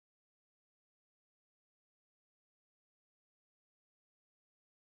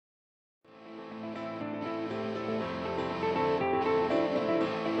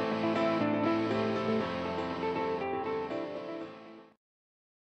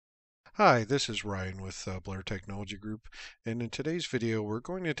Hi, this is Ryan with Blair Technology Group, and in today's video we're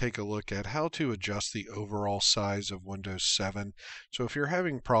going to take a look at how to adjust the overall size of Windows 7. So if you're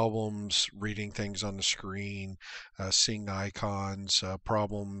having problems reading things on the screen, seeing icons,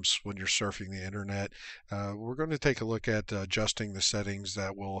 problems when you're surfing the internet, we're going to take a look at adjusting the settings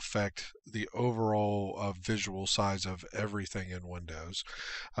that will affect the overall visual size of everything in Windows.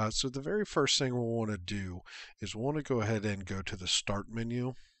 So the very first thing we'll want to do is we'll want to go ahead and go to the Start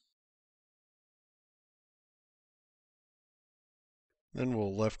menu. Then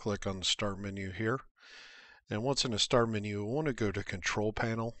we'll left click on the start menu here. And once in the start menu, we'll want to go to control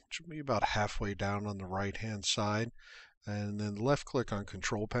panel, which will be about halfway down on the right hand side. And then left click on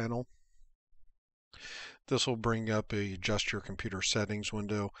control panel. This will bring up a adjust your computer settings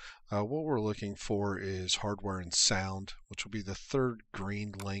window. What we're looking for is hardware and sound, which will be the third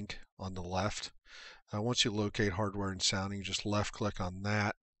green link on the left. Once you locate hardware and sound, you just left click on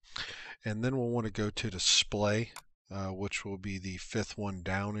that. And then we'll want to go to display, which will be the fifth one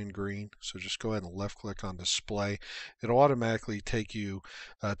down in green. So just go ahead and left click on display. It'll automatically take you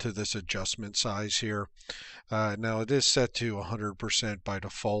to this adjustment size here. Now it is set to 100% by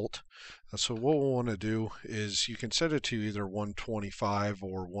default. So what we'll want to do is you can set it to either 125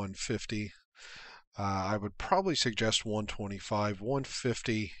 or 150. I would probably suggest 125.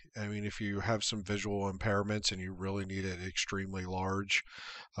 150, I mean, if you have some visual impairments and you really need it extremely large,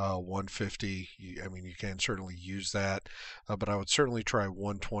 150, I mean, you can certainly use that, but I would certainly try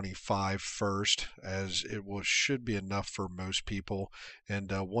 125 first, as it should be enough for most people, and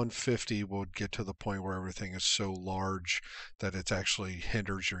 150 will get to the point where everything is so large that it actually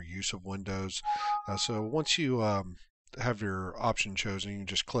hinders your use of Windows. So once you have your option chosen, you can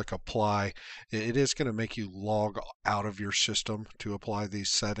just click apply. It is going to make you log out of your system to apply these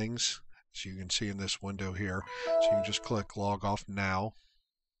settings, as you can see in this window here. So you can just click log off now.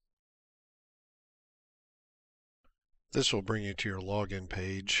 This will bring you to your login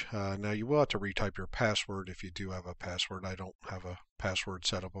page. Now you will have to retype your password if you do have a password. I don't have a password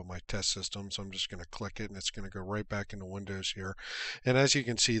set up on my test system, so I'm just going to click it and it's going to go right back into Windows here. And as you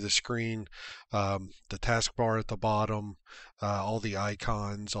can see, the screen, the taskbar at the bottom, all the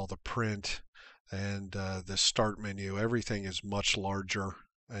icons, all the print, and the start menu, everything is much larger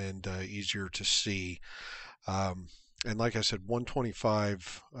and easier to see. And like I said,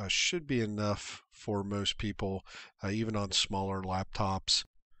 125 should be enough for most people, even on smaller laptops.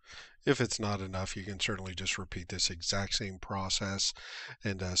 If it's not enough, you can certainly just repeat this exact same process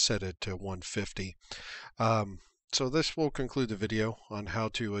and set it to 150. So this will conclude the video on how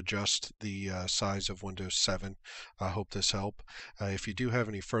to adjust the size of Windows 7. I hope this helped. If you do have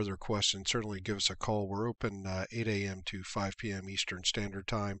any further questions, certainly give us a call. We're open 8 a.m. to 5 p.m. Eastern Standard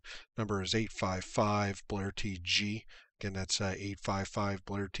Time. Number is 855 Blair TG. Again, that's 855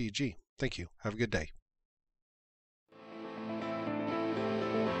 Blair TG. Thank you. Have a good day.